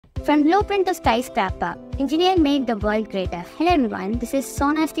From blueprint to skyscraper, engineer made the world greater. Hello everyone, this is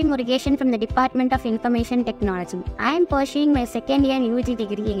Sonasri from the Department of Information Technology. I am pursuing my second year UG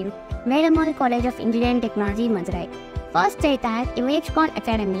degree in Velammal College of Engineering Technology, Madurai. First, I thank IMAGECON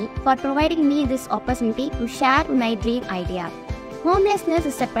Academy for providing me this opportunity to share my dream idea. Homelessness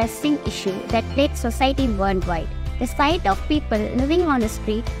is a pressing issue that plagues society worldwide. The sight of people living on the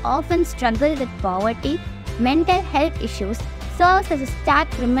street often struggle with poverty, mental health issues, serves as a stark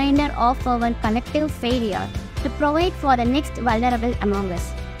reminder of our collective failure to provide for the next vulnerable among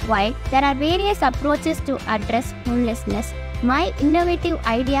us. While there are various approaches to address homelessness, my innovative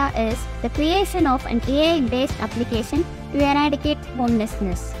idea is the creation of an AI-based application to eradicate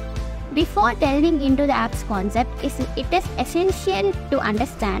homelessness. Before delving into the app's concept, it is essential to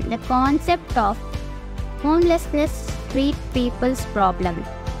understand the concept of homelessness street people's problem.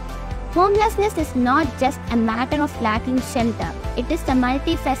 Homelessness is not just a matter of lacking shelter. It is a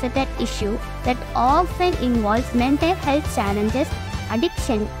multifaceted issue that often involves mental health challenges,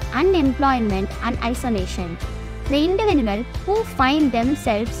 addiction, unemployment, and isolation. The individuals who find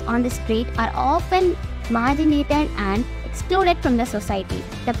themselves on the street are often marginated and excluded from the society.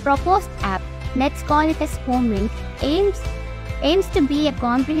 The proposed app, let's call it as HomeLink, aims to be a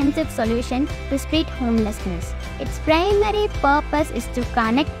comprehensive solution to street homelessness. Its primary purpose is to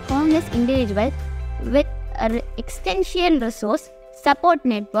connect homeless individuals with extension resource, support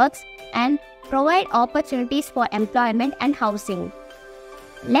networks, and provide opportunities for employment and housing.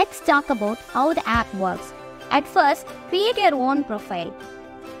 Let's talk about how the app works. At first, create your own profile.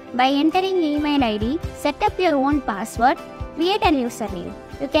 By entering email ID, set up your own password, create a username.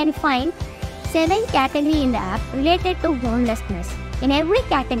 You can find 7 categories in the app related to homelessness. In every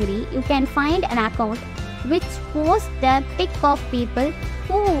category, you can find an account which posts the pic of people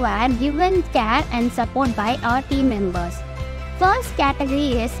who were given care and support by our team members. First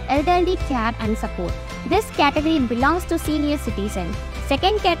category is elderly care and support. This category belongs to senior citizens.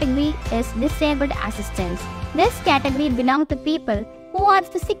 Second category is disabled assistance. This category belongs to people who are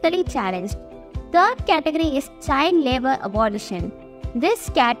physically challenged. Third category is child labor abolition.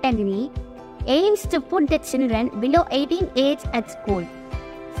 This category aims to put the children below 18 age at school.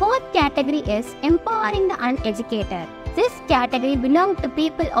 Fourth category is empowering the uneducated. This category belongs to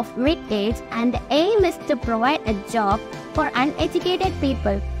people of mid-age and the aim is to provide a job for uneducated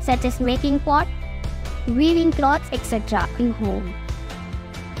people such as making pot, weaving clothes, etc. in home.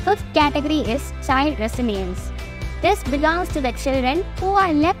 Fifth category is child resilience. This belongs to the children who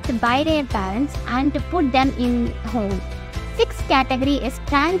are left by their parents and to put them in home. Sixth category is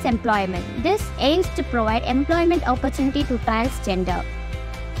trans employment. This aims to provide employment opportunity to transgender.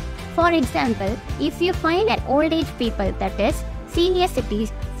 For example, if you find an old age people, that is senior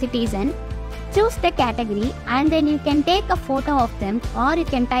citizen, choose the category and then you can take a photo of them, or you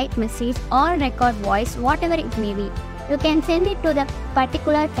can type message or record voice, whatever it may be. You can send it to the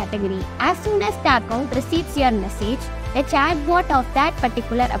particular category. As soon as the account receives your message, the chatbot of that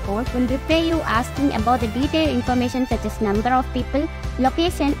particular account will reply you asking about the detailed information such as number of people,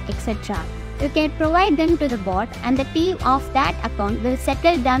 location, etc. You can provide them to the bot and the team of that account will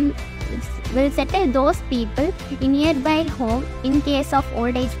settle those people in nearby home in case of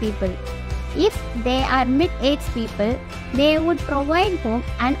old age people. If they are mid-age people, they would provide home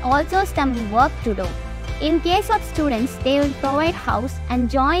and also some work to do. In case of students, they will provide house and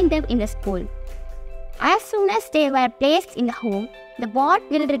join them in the school. As soon as they were placed in the home, the bot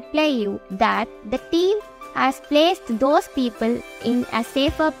will reply you that the team has placed those people in a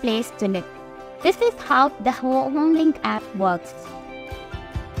safer place to live. This is how the HomeLink app works.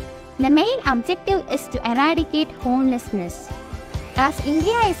 The main objective is to eradicate homelessness. As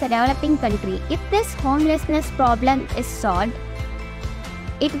India is a developing country, if this homelessness problem is solved,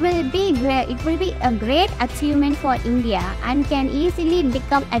 it will be a great achievement for India and can easily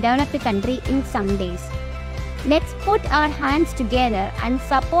become a developed country in some days. Let's put our hands together and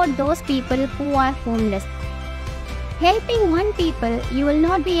support those people who are homeless. Helping one people, you will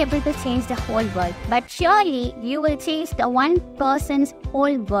not be able to change the whole world, but surely you will change the one person's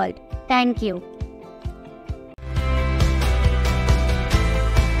whole world. Thank you.